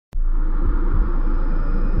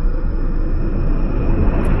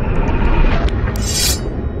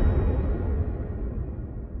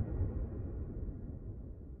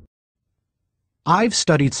I've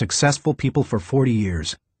studied successful people for 40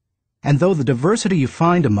 years, and though the diversity you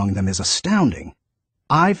find among them is astounding,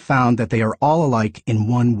 I've found that they are all alike in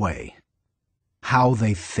one way: how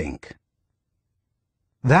they think.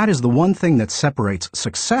 That is the one thing that separates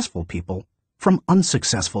successful people from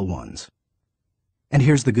unsuccessful ones. And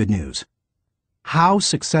here's the good news. How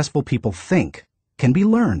successful people think can be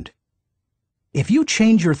learned. If you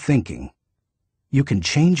change your thinking, you can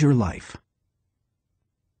change your life.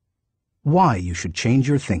 Why you should change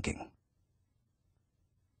your thinking.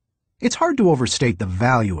 It's hard to overstate the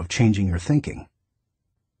value of changing your thinking.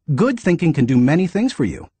 Good thinking can do many things for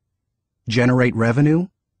you: generate revenue,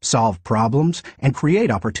 solve problems, and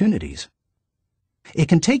create opportunities. It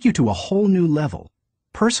can take you to a whole new level,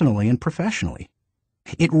 personally and professionally.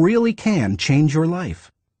 It really can change your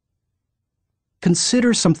life.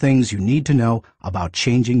 Consider some things you need to know about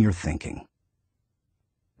changing your thinking.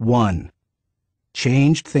 1.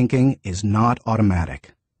 Changed thinking is not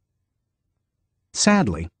automatic.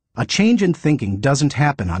 Sadly, a change in thinking doesn't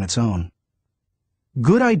happen on its own.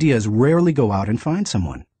 Good ideas rarely go out and find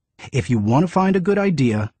someone. If you want to find a good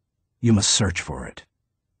idea, you must search for it.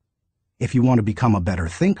 If you want to become a better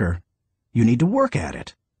thinker, you need to work at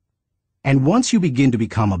it. And once you begin to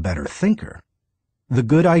become a better thinker, the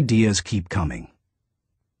good ideas keep coming.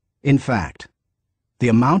 In fact, the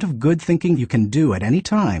amount of good thinking you can do at any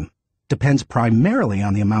time depends primarily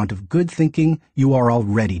on the amount of good thinking you are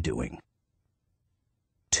already doing.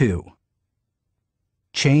 2.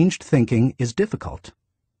 Changed thinking is difficult.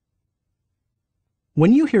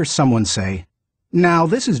 When you hear someone say, "Now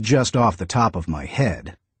this is just off the top of my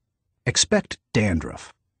head," expect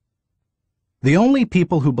dandruff. The only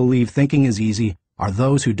people who believe thinking is easy are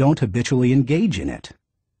those who don't habitually engage in it.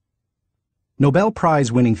 Nobel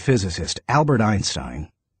Prize-winning physicist Albert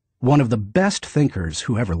Einstein, one of the best thinkers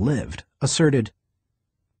who ever lived, asserted,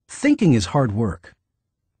 "Thinking is hard work.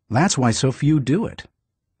 That's why so few do it."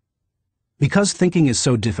 Because thinking is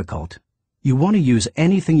so difficult, you want to use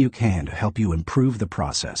anything you can to help you improve the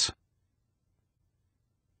process.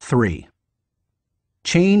 3.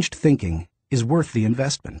 Changed thinking is worth the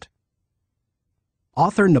investment.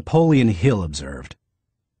 Author Napoleon Hill observed,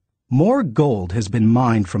 "More gold has been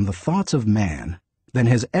mined from the thoughts of man than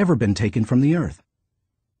has ever been taken from the earth."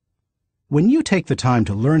 When you take the time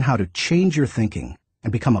to learn how to change your thinking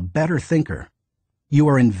and become a better thinker, you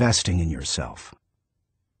are investing in yourself.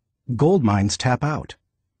 Gold mines tap out.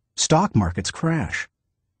 Stock markets crash.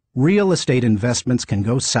 Real estate investments can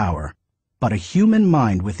go sour, but a human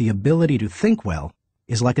mind with the ability to think well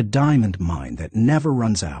is like a diamond mine that never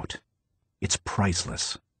runs out. It's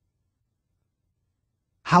priceless.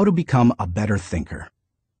 How to become a better thinker.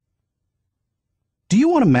 Do you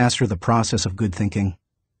want to master the process of good thinking?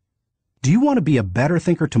 Do you want to be a better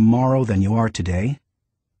thinker tomorrow than you are today?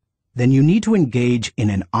 Then you need to engage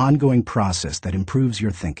in an ongoing process that improves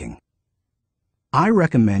your thinking. I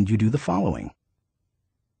recommend you do the following.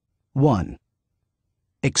 1.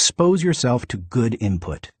 Expose yourself to good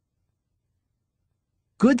input.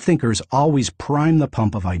 Good thinkers always prime the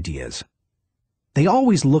pump of ideas. They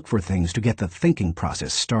always look for things to get the thinking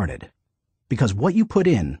process started, because what you put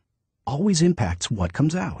in always impacts what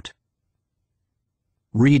comes out.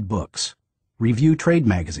 Read books, review trade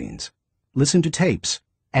magazines, listen to tapes,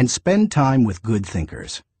 and spend time with good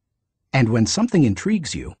thinkers. And when something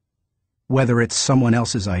intrigues you, whether it's someone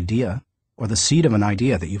else's idea or the seed of an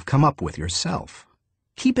idea that you've come up with yourself,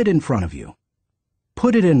 keep it in front of you.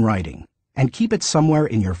 Put it in writing and keep it somewhere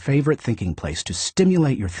in your favorite thinking place to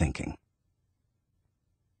stimulate your thinking.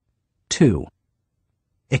 2.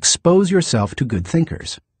 Expose yourself to good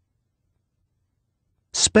thinkers.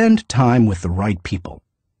 Spend time with the right people.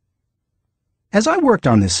 As I worked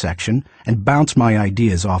on this section and bounced my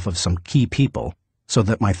ideas off of some key people so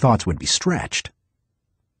that my thoughts would be stretched,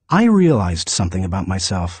 I realized something about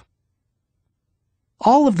myself.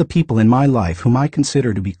 All of the people in my life whom I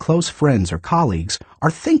consider to be close friends or colleagues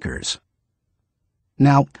are thinkers.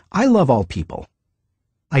 Now, I love all people.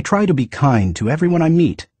 I try to be kind to everyone I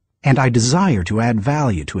meet, and I desire to add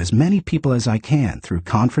value to as many people as I can through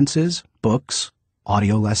conferences, books,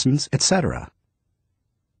 audio lessons, etc.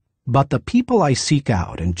 But the people I seek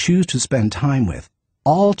out and choose to spend time with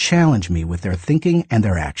all challenge me with their thinking and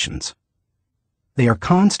their actions. They are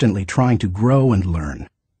constantly trying to grow and learn.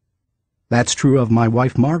 That's true of my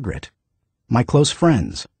wife Margaret, my close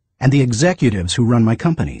friends, and the executives who run my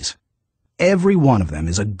companies. Every one of them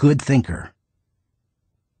is a good thinker.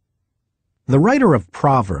 The writer of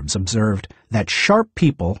Proverbs observed that sharp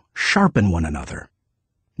people sharpen one another,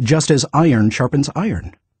 just as iron sharpens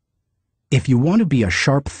iron. If you want to be a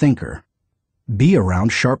sharp thinker, be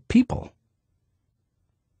around sharp people.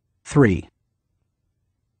 3.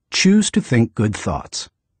 Choose to think good thoughts.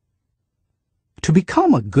 To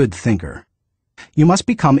become a good thinker, you must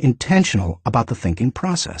become intentional about the thinking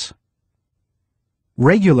process.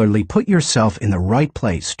 Regularly put yourself in the right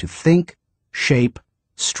place to think, shape,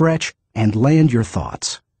 stretch, and land your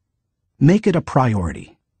thoughts. Make it a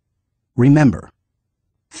priority. Remember,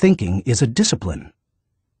 thinking is a discipline.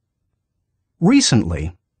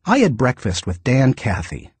 Recently, I had breakfast with Dan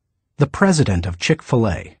Cathy, the president of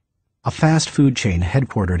Chick-fil-A, a fast food chain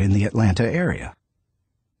headquartered in the Atlanta area.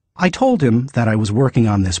 I told him that I was working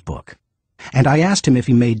on this book, and I asked him if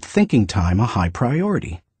he made thinking time a high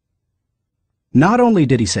priority. Not only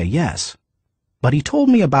did he say yes, but he told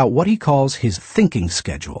me about what he calls his thinking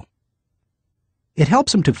schedule. It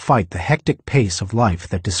helps him to fight the hectic pace of life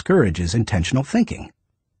that discourages intentional thinking.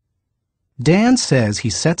 Dan says he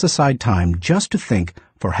sets aside time just to think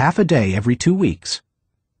for half a day every 2 weeks,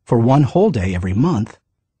 for 1 whole day every month,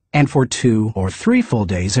 and for 2 or 3 full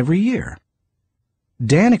days every year.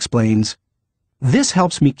 Dan explains, "This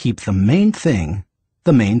helps me keep the main thing,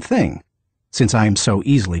 since I am so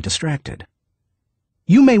easily distracted."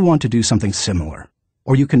 You may want to do something similar,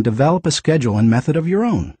 or you can develop a schedule and method of your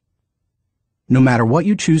own. No matter what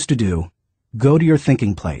you choose to do, go to your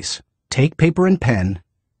thinking place, take paper and pen,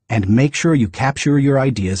 and make sure you capture your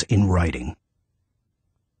ideas in writing.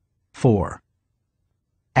 4.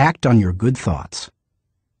 Act on your good thoughts.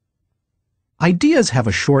 Ideas have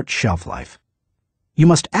a short shelf life. You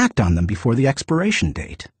must act on them before the expiration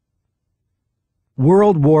date.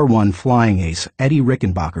 World War I flying ace Eddie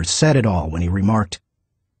Rickenbacker said it all when he remarked,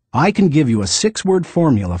 "I can give you a 6-word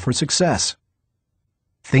formula for success.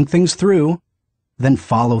 Think things through, then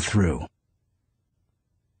follow through."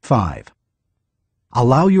 5.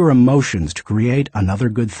 Allow your emotions to create another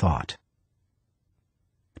good thought.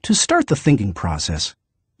 To start the thinking process,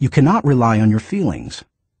 you cannot rely on your feelings.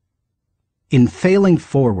 In Failing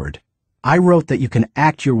Forward, I wrote that you can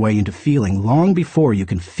act your way into feeling long before you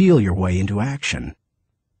can feel your way into action.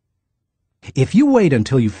 If you wait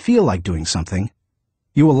until you feel like doing something,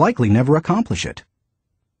 you will likely never accomplish it.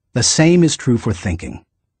 The same is true for thinking.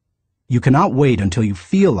 You cannot wait until you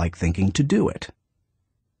feel like thinking to do it.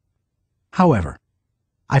 However,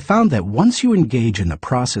 I found that once you engage in the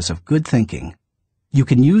process of good thinking, you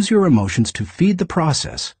can use your emotions to feed the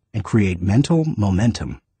process and create mental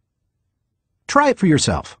momentum. Try it for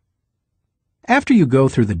yourself. After you go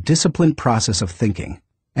through the disciplined process of thinking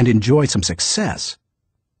and enjoy some success,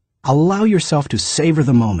 allow yourself to savor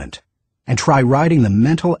the moment and try riding the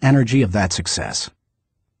mental energy of that success.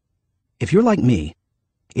 If you're like me,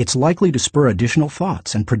 it's likely to spur additional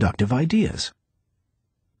thoughts and productive ideas.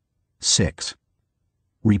 6.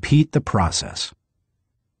 Repeat the process.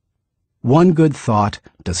 One good thought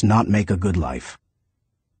does not make a good life.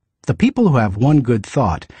 The people who have one good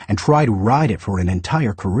thought and try to ride it for an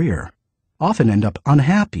entire career often end up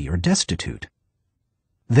unhappy or destitute.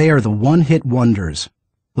 They are the one-hit wonders,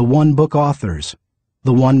 the one-book authors,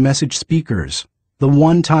 the one-message speakers, the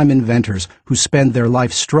one-time inventors who spend their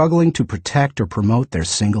life struggling to protect or promote their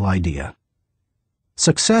single idea.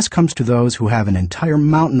 Success comes to those who have an entire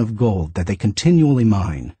mountain of gold that they continually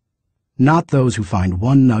mine, not those who find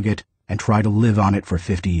one nugget and try to live on it for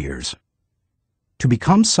 50 years. To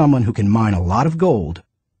become someone who can mine a lot of gold,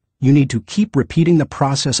 you need to keep repeating the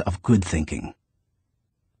process of good thinking.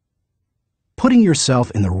 Putting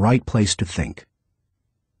yourself in the right place to think.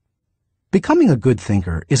 Becoming a good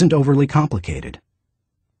thinker isn't overly complicated.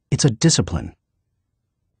 It's a discipline.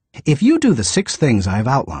 If you do the 6 things I have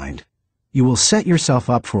outlined, you will set yourself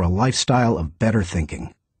up for a lifestyle of better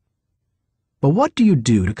thinking. But what do you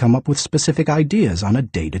do to come up with specific ideas on a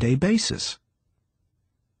day-to-day basis?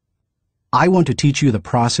 I want to teach you the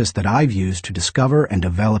process that I've used to discover and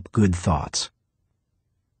develop good thoughts.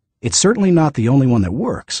 It's certainly not the only one that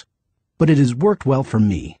works, but it has worked well for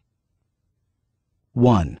me.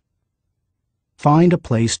 1. Find a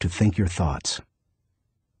place to think your thoughts.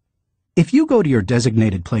 If you go to your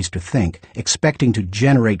designated place to think, expecting to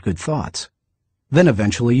generate good thoughts, then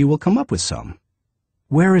eventually you will come up with some.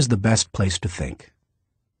 Where is the best place to think?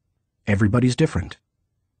 Everybody's different.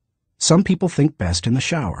 Some people think best in the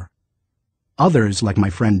shower. Others, like my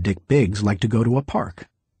friend Dick Biggs, like to go to a park.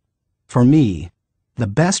 For me, the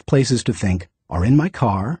best places to think are in my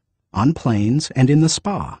car, on planes, and in the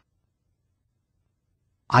spa.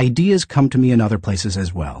 Ideas come to me in other places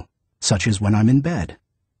as well, such as when I'm in bed.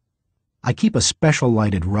 I keep a special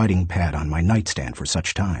lighted writing pad on my nightstand for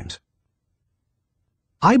such times.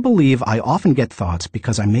 I believe I often get thoughts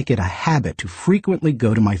because I make it a habit to frequently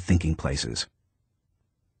go to my thinking places.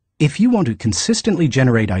 If you want to consistently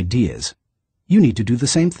generate ideas, you need to do the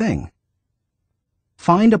same thing.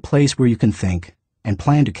 Find a place where you can think and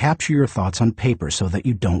plan to capture your thoughts on paper so that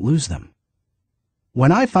you don't lose them.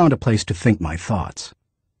 When I found a place to think my thoughts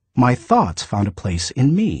found a place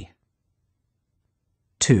in me.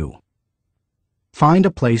 2. Find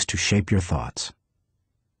a place to shape your thoughts.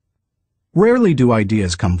 Rarely do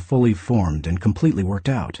ideas come fully formed and completely worked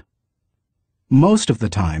out. Most of the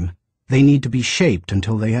time, they need to be shaped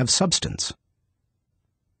until they have substance.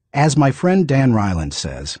 As my friend Dan Ryland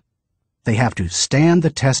says, they have to stand the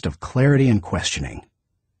test of clarity and questioning.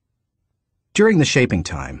 During the shaping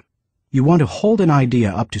time, you want to hold an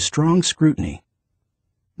idea up to strong scrutiny.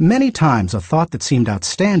 Many times a thought that seemed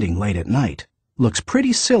outstanding late at night looks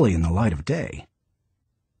pretty silly in the light of day.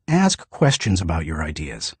 Ask questions about your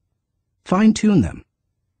ideas. Fine-tune them.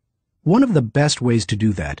 One of the best ways to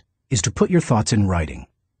do that is to put your thoughts in writing.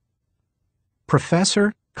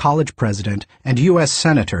 Professor, college president, and U.S.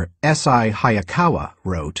 Senator S.I. Hayakawa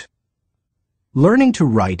wrote, "Learning to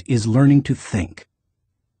write is learning to think.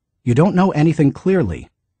 You don't know anything clearly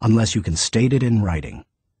unless you can state it in writing."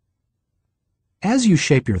 As you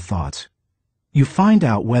shape your thoughts, you find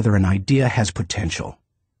out whether an idea has potential.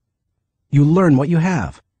 You learn what you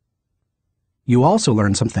have. You also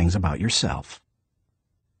learn some things about yourself.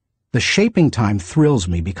 The shaping time thrills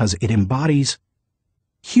me because it embodies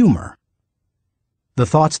humor. The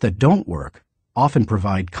thoughts that don't work often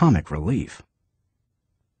provide comic relief.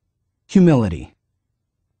 Humility.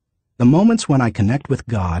 The moments when I connect with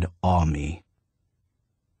God awe me.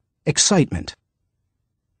 Excitement.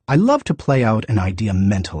 I love to play out an idea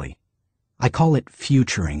mentally. I call it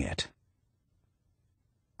futuring it.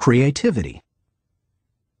 Creativity.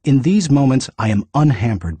 In these moments, I am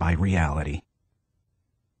unhampered by reality.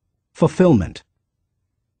 Fulfillment.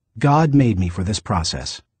 God made me for this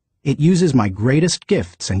process. It uses my greatest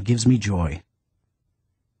gifts and gives me joy.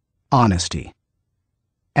 Honesty.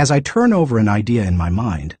 As I turn over an idea in my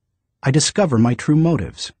mind, I discover my true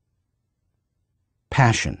motives.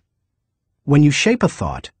 Passion. When you shape a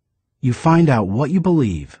thought, you find out what you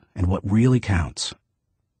believe and what really counts.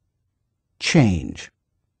 Change.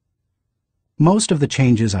 Most of the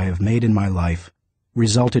changes I have made in my life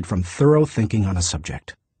resulted from thorough thinking on a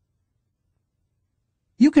subject.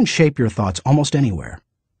 You can shape your thoughts almost anywhere.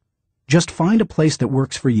 Just find a place that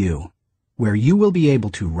works for you, where you will be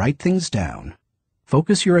able to write things down,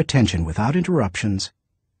 focus your attention without interruptions,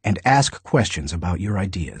 and ask questions about your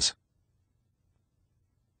ideas.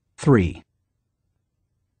 3.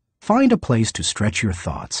 Find a place to stretch your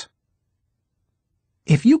thoughts.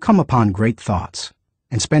 If you come upon great thoughts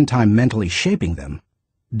and spend time mentally shaping them,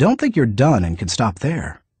 don't think you're done and can stop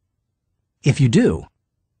there. If you do,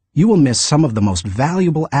 you will miss some of the most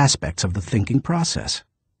valuable aspects of the thinking process.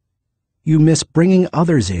 You miss bringing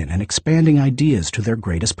others in and expanding ideas to their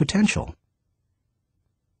greatest potential.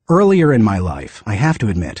 Earlier in my life, I have to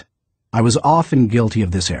admit, I was often guilty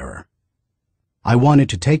of this error. I wanted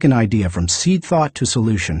to take an idea from seed thought to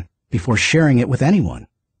solution before sharing it with anyone,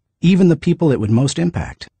 even the people it would most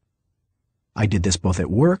impact. I did this both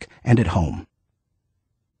at work and at home.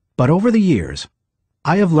 But over the years,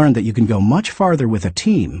 I have learned that you can go much farther with a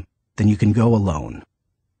team than you can go alone.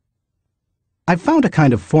 I've found a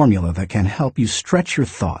kind of formula that can help you stretch your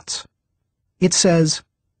thoughts. It says,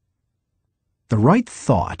 the right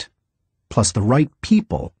thought plus the right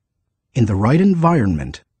people in the right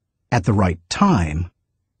environment at the right time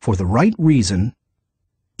for the right reason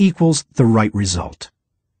equals the right result.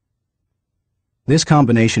 This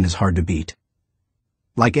combination is hard to beat.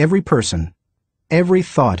 Like every person, every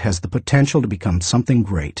thought has the potential to become something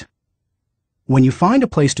great. When you find a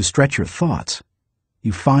place to stretch your thoughts,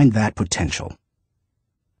 you find that potential.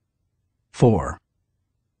 4.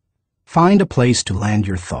 Find a place to land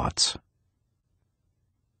your thoughts.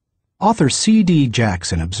 Author C.D.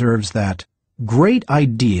 Jackson observes that great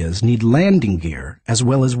ideas need landing gear as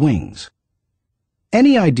well as wings.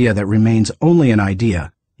 Any idea that remains only an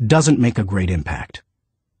idea doesn't make a great impact.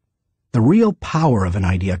 The real power of an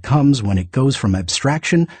idea comes when it goes from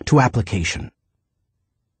abstraction to application.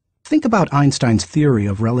 Think about Einstein's theory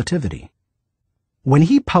of relativity. When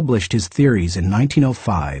he published his theories in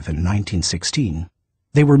 1905 and 1916,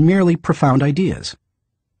 they were merely profound ideas.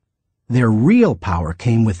 Their real power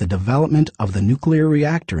came with the development of the nuclear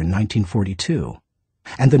reactor in 1942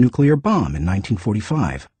 and the nuclear bomb in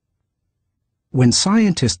 1945. When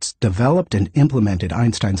scientists developed and implemented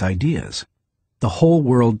Einstein's ideas, the whole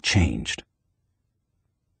world changed.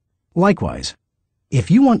 Likewise,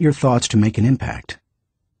 if you want your thoughts to make an impact,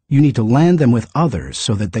 you need to land them with others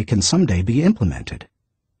so that they can someday be implemented.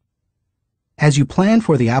 As you plan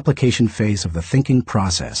for the application phase of the thinking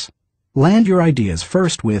process, land your ideas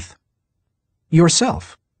first with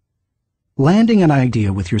yourself. Landing an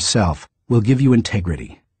idea with yourself will give you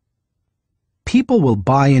integrity. People will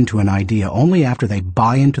buy into an idea only after they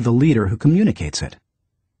buy into the leader who communicates it.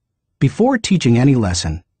 Before teaching any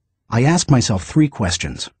lesson, I ask myself 3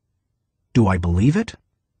 questions. Do I believe it?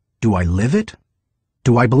 Do I live it?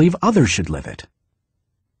 Do I believe others should live it?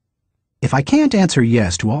 If I can't answer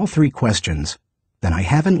yes to all 3 questions, then I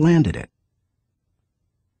haven't landed it.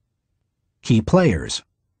 Key players.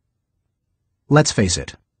 Let's face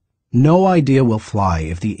it, no idea will fly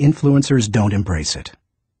if the influencers don't embrace it.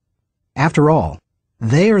 After all,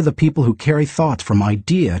 they are the people who carry thoughts from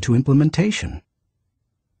idea to implementation.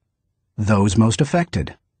 Those most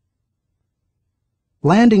affected.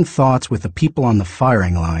 Landing thoughts with the people on the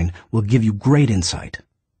firing line will give you great insight.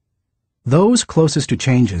 Those closest to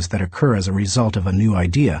changes that occur as a result of a new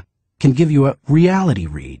idea can give you a reality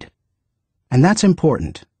read. And that's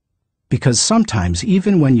important, because sometimes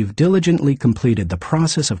even when you've diligently completed the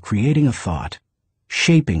process of creating a thought,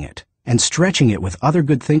 shaping it, and stretching it with other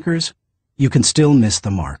good thinkers, you can still miss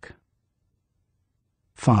the mark.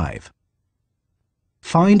 5.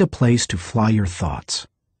 Find a place to fly your thoughts.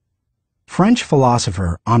 French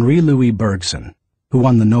philosopher Henri-Louis Bergson, who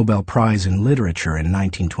won the Nobel Prize in Literature in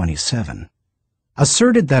 1927,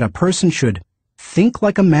 asserted that a person should think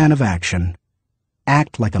like a man of action,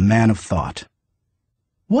 act like a man of thought.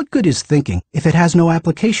 What good is thinking if it has no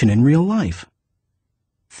application in real life?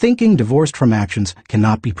 Thinking divorced from actions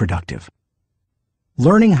cannot be productive.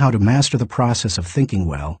 Learning how to master the process of thinking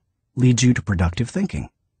well leads you to productive thinking.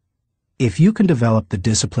 If you can develop the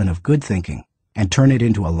discipline of good thinking and turn it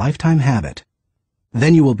into a lifetime habit,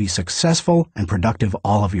 then you will be successful and productive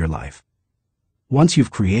all of your life. Once you've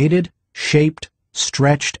created, shaped,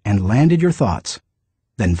 stretched, and landed your thoughts,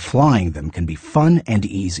 then flying them can be fun and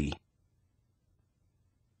easy.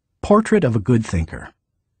 Portrait of a good thinker.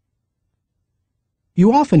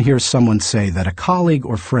 You often hear someone say that a colleague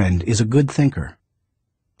or friend is a good thinker,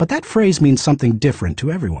 but that phrase means something different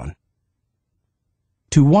to everyone.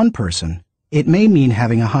 To one person, it may mean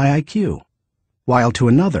having a high IQ, while to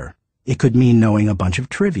another, it could mean knowing a bunch of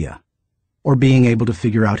trivia, or being able to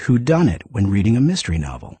figure out who done it when reading a mystery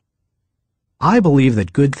novel. I believe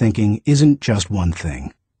that good thinking isn't just one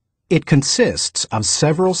thing. It consists of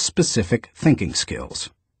several specific thinking skills.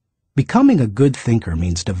 Becoming a good thinker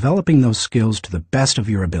means developing those skills to the best of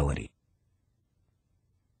your ability.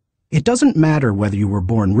 It doesn't matter whether you were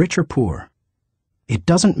born rich or poor. It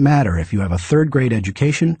doesn't matter if you have a third-grade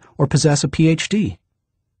education or possess a PhD.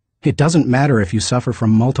 It doesn't matter if you suffer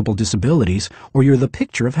from multiple disabilities or you're the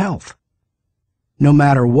picture of health. No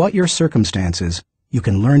matter what your circumstances, you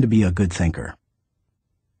can learn to be a good thinker.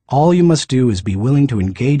 All you must do is be willing to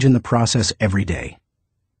engage in the process every day.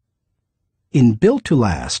 In Built to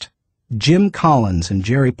Last, Jim Collins and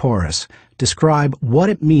Jerry Porras describe what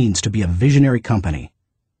it means to be a visionary company,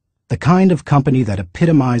 the kind of company that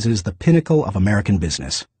epitomizes the pinnacle of American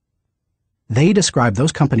business. They describe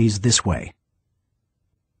those companies this way.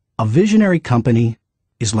 A visionary company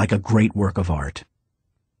is like a great work of art.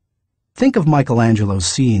 Think of Michelangelo's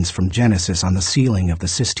scenes from Genesis on the ceiling of the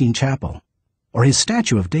Sistine Chapel, or his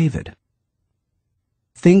statue of David.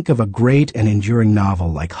 Think of a great and enduring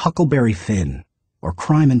novel like Huckleberry Finn, or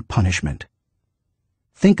Crime and Punishment.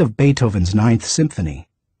 Think of Beethoven's Ninth Symphony,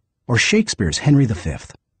 or Shakespeare's Henry V.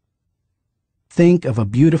 Think of a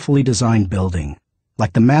beautifully designed building,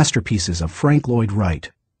 like the masterpieces of Frank Lloyd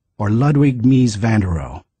Wright, or Ludwig Mies van der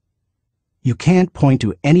Rohe. You can't point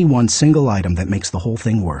to any one single item that makes the whole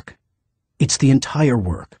thing work. It's the entire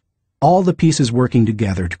work, all the pieces working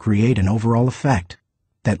together to create an overall effect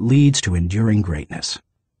that leads to enduring greatness.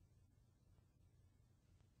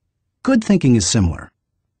 Good thinking is similar.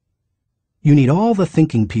 You need all the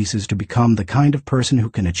thinking pieces to become the kind of person who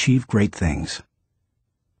can achieve great things.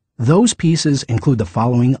 Those pieces include the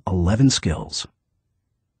following 11 skills.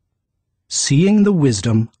 Seeing the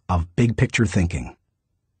wisdom of big picture thinking.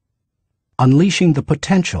 Unleashing the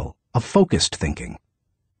potential of focused thinking.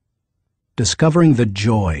 Discovering the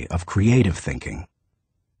joy of creative thinking.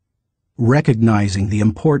 Recognizing the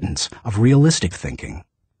importance of realistic thinking.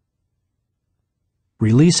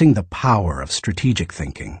 Releasing the power of strategic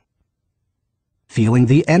thinking. Feeling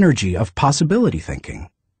the energy of possibility thinking.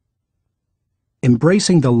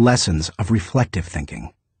 Embracing the lessons of reflective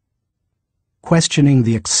thinking. Questioning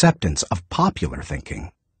the acceptance of popular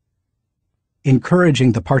thinking.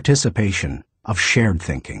 Encouraging the participation of shared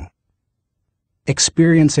thinking.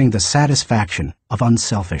 Experiencing the satisfaction of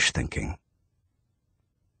unselfish thinking.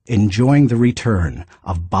 Enjoying the return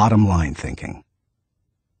of bottom-line thinking.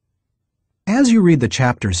 As you read the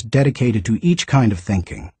chapters dedicated to each kind of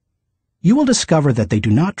thinking, you will discover that they do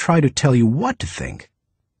not try to tell you what to think.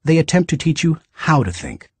 They attempt to teach you how to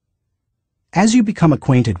think. As you become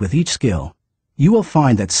acquainted with each skill, you will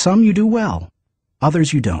find that some you do well,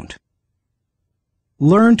 others you don't.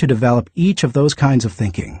 Learn to develop each of those kinds of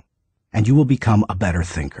thinking, and you will become a better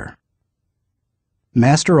thinker.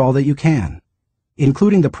 Master all that you can,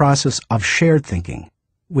 including the process of shared thinking,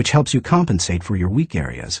 which helps you compensate for your weak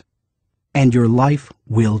areas, and your life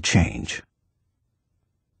will change.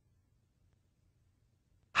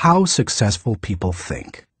 How successful people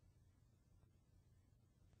think.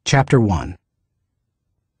 Chapter 1.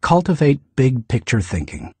 Cultivate big picture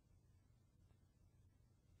thinking.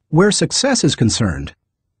 Where success is concerned,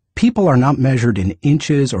 people are not measured in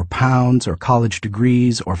inches or pounds or college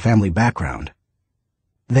degrees or family background.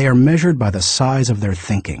 They are measured by the size of their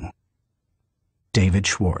thinking. David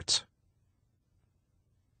Schwartz.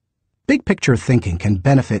 Big picture thinking can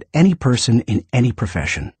benefit any person in any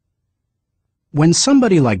profession. When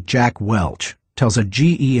somebody like Jack Welch tells a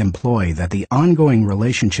GE employee that the ongoing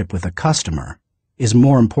relationship with a customer is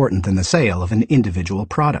more important than the sale of an individual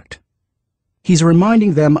product, he's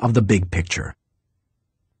reminding them of the big picture.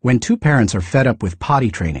 When two parents are fed up with potty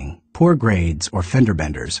training, poor grades, or fender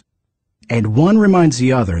benders, and one reminds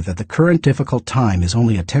the other that the current difficult time is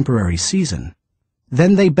only a temporary season,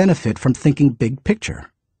 then they benefit from thinking big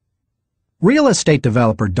picture. Real estate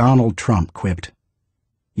developer Donald Trump quipped,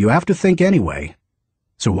 "You have to think anyway,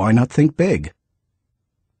 so why not think big?"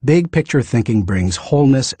 Big picture thinking brings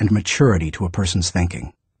wholeness and maturity to a person's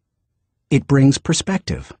thinking. It brings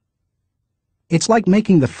perspective. It's like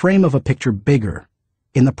making the frame of a picture bigger,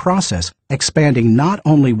 in the process expanding not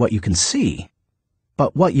only what you can see,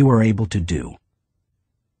 but what you are able to do.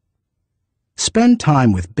 Spend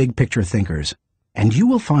time with big picture thinkers, and you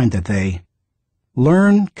will find that they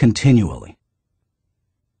learn continually.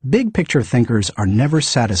 Big picture thinkers are never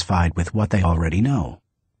satisfied with what they already know.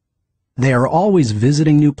 They are always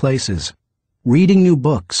visiting new places, reading new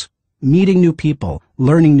books, meeting new people,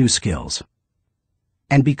 learning new skills.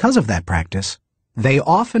 And because of that practice, they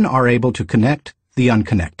often are able to connect the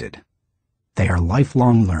unconnected. They are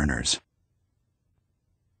lifelong learners.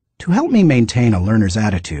 To help me maintain a learner's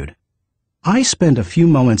attitude, I spend a few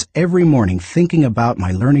moments every morning thinking about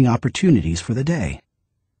my learning opportunities for the day.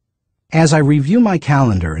 As I review my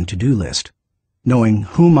calendar and to-do list, knowing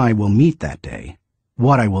whom I will meet that day,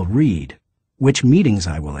 what I will read, which meetings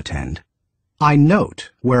I will attend, I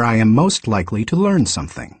note where I am most likely to learn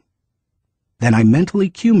something. Then I mentally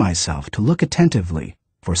cue myself to look attentively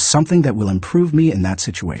for something that will improve me in that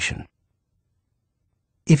situation.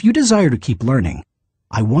 If you desire to keep learning,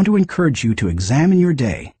 I want to encourage you to examine your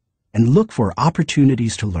day and look for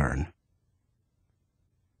opportunities to learn.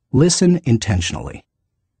 Listen intentionally.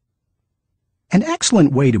 An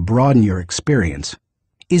excellent way to broaden your experience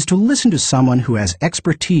is to listen to someone who has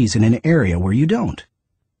expertise in an area where you don't.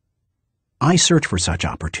 I search for such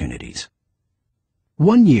opportunities.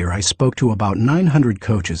 One year I spoke to about 900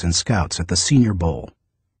 coaches and scouts at the Senior Bowl,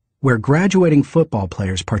 where graduating football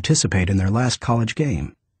players participate in their last college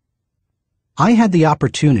game. I had the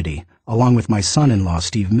opportunity, along with my son-in-law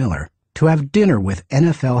Steve Miller, to have dinner with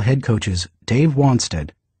NFL head coaches Dave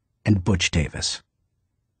Wanstead and Butch Davis.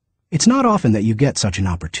 It's not often that you get such an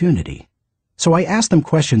opportunity, so I asked them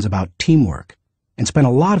questions about teamwork and spent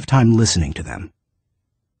a lot of time listening to them.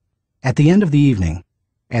 At the end of the evening,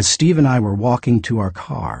 as Steve and I were walking to our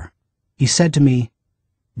car, he said to me,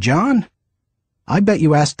 "John, I bet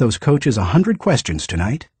you asked those coaches 100 questions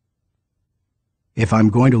tonight." "If I'm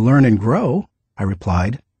going to learn and grow," I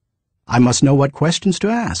replied, "I must know what questions to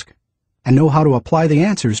ask and know how to apply the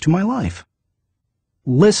answers to my life."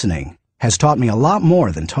 Listening has taught me a lot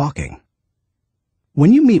more than talking.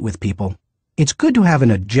 When you meet with people, it's good to have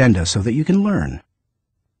an agenda so that you can learn.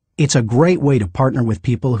 It's a great way to partner with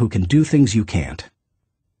people who can do things you can't.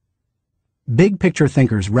 Big picture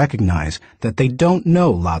thinkers recognize that they don't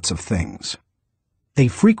know lots of things. They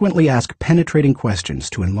frequently ask penetrating questions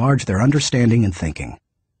to enlarge their understanding and thinking.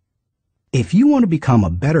 If you want to become a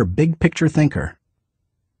better big picture thinker,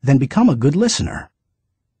 then become a good listener.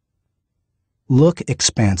 Look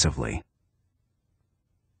expansively.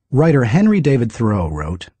 Writer Henry David Thoreau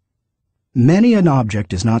wrote, "Many an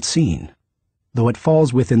object is not seen, though it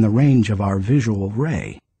falls within the range of our visual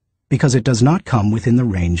ray, because it does not come within the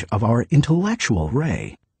range of our intellectual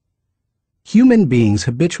ray." Human beings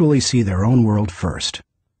habitually see their own world first.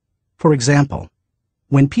 For example,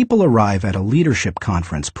 when people arrive at a leadership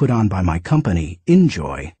conference put on by my company,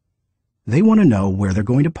 Enjoy, they want to know where they're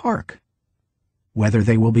going to park, whether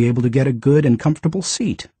they will be able to get a good and comfortable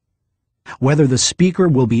seat, whether the speaker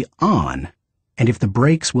will be on, and if the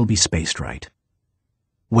breaks will be spaced right.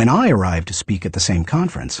 When I arrive to speak at the same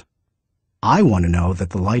conference, I want to know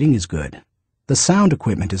that the lighting is good, the sound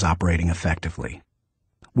equipment is operating effectively,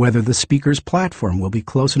 whether the speaker's platform will be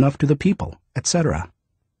close enough to the people, etc.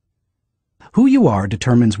 Who you are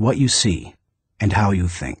determines what you see and how you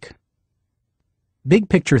think. Big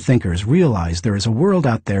picture thinkers realize there is a world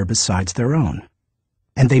out there besides their own,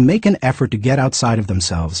 and they make an effort to get outside of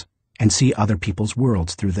themselves and see other people's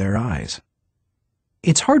worlds through their eyes.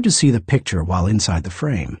 It's hard to see the picture while inside the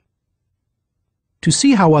frame. To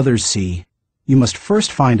see how others see, you must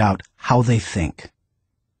first find out how they think.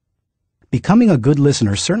 Becoming a good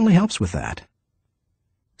listener certainly helps with that.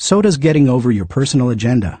 So does getting over your personal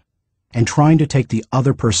agenda and trying to take the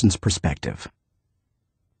other person's perspective.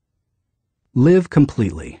 Live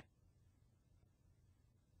completely.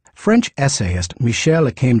 French essayist Michel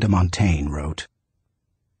de Montaigne wrote,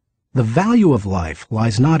 "The value of life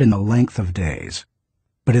lies not in the length of days,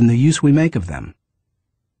 but in the use we make of them.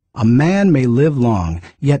 A man may live long,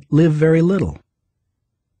 yet live very little.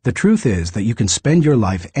 The truth is that you can spend your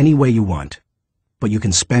life any way you want, but you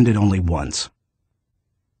can spend it only once."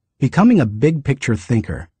 Becoming a big-picture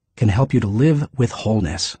thinker can help you to live with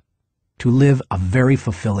wholeness, to live a very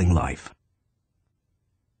fulfilling life.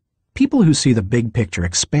 People who see the big picture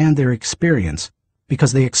expand their experience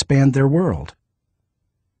because they expand their world.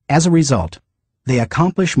 As a result, they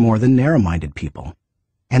accomplish more than narrow-minded people.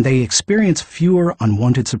 And they experience fewer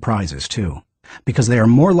unwanted surprises, too, because they are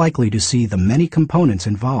more likely to see the many components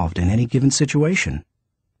involved in any given situation: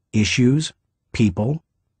 issues, people,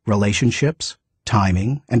 relationships,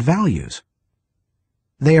 timing, and values.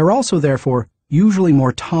 They are also, therefore, usually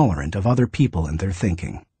more tolerant of other people and their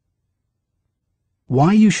thinking.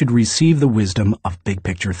 Why you should receive the wisdom of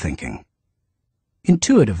big-picture thinking.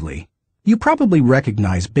 Intuitively, you probably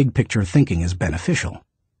recognize big-picture thinking as beneficial.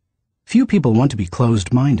 Few people want to be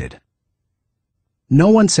closed-minded. No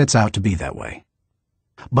one sets out to be that way.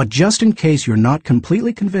 But just in case you're not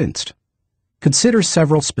completely convinced, consider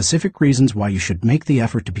several specific reasons why you should make the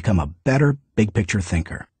effort to become a better big-picture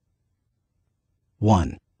thinker.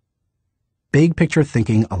 1. Big-picture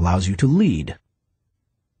thinking allows you to lead.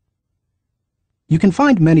 You can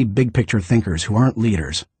find many big-picture thinkers who aren't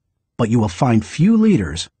leaders, but you will find few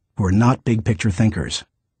leaders who are not big-picture thinkers.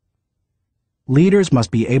 Leaders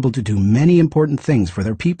must be able to do many important things for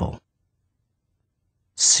their people.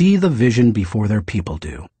 See the vision before their people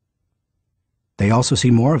do. They also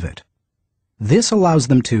see more of it. This allows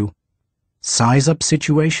them to size up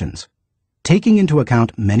situations, taking into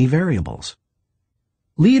account many variables.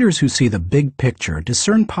 Leaders who see the big picture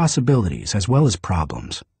discern possibilities as well as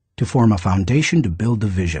problems to form a foundation to build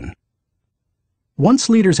the vision. Once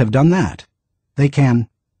leaders have done that, they can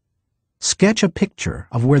sketch a picture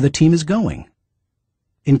of where the team is going,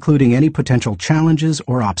 including any potential challenges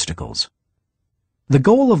or obstacles. The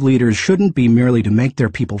goal of leaders shouldn't be merely to make their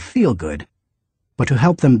people feel good, but to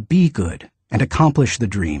help them be good and accomplish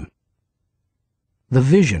the dream. The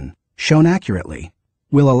vision, shown accurately,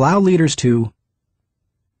 will allow leaders to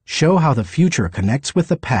show how the future connects with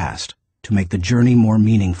the past to make the journey more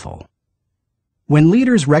meaningful. When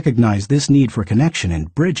leaders recognize this need for connection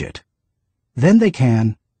and bridge it, then they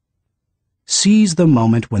can seize the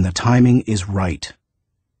moment when the timing is right.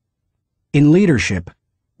 In leadership,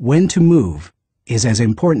 when to move is as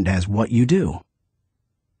important as what you do.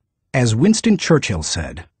 As Winston Churchill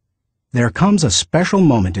said, there comes a special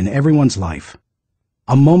moment in everyone's life,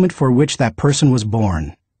 a moment for which that person was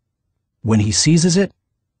born. When he seizes it,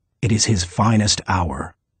 it is his finest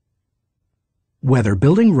hour. Whether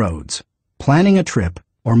building roads, planning a trip,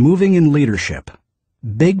 or moving in leadership,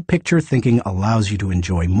 big picture thinking allows you to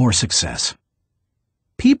enjoy more success.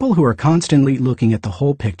 People who are constantly looking at the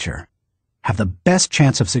whole picture have the best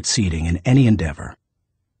chance of succeeding in any endeavor.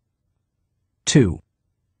 2.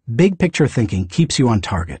 Big picture thinking keeps you on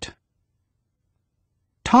target.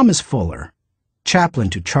 Thomas Fuller, chaplain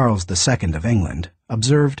to Charles II of England,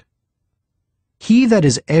 observed, "He that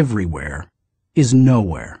is everywhere is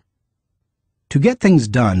nowhere." To get things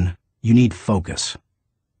done, you need focus.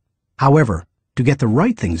 However, to get the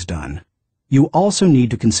right things done, you also need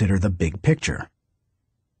to consider the big picture.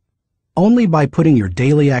 Only by putting your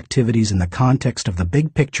daily activities in the context of the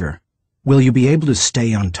big picture will you be able to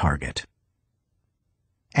stay on target.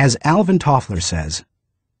 As Alvin Toffler says,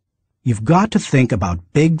 you've got to think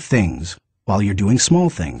about big things while you're doing small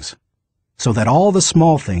things, so that all the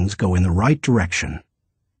small things go in the right direction.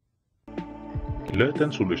 لا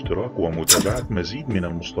تنسوا الاشتراك ومتابعة مزيد من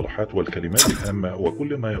المصطلحات والكلمات الهامة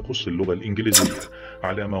وكل ما يخص اللغة الإنجليزية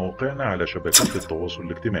على مواقعنا على شبكات التواصل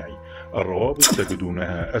الاجتماعي. الروابط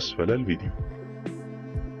تجدونها أسفل الفيديو.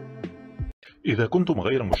 إذا كنتم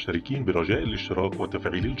غير مشتركين برجاء الاشتراك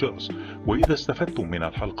وتفعيل الجرس، وإذا استفدتم من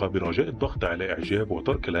الحلقة برجاء الضغط على إعجاب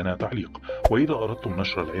وترك لنا تعليق، وإذا أردتم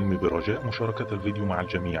نشر العلم برجاء مشاركة الفيديو مع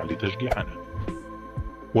الجميع لتشجيعنا.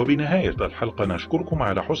 وبنهاية الحلقة نشكركم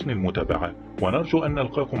على حسن المتابعة، ونرجو أن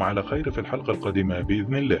نلقاكم على خير في الحلقة القادمة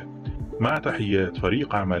بإذن الله. مع تحيات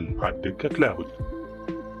فريق عمل الدكة كلاود.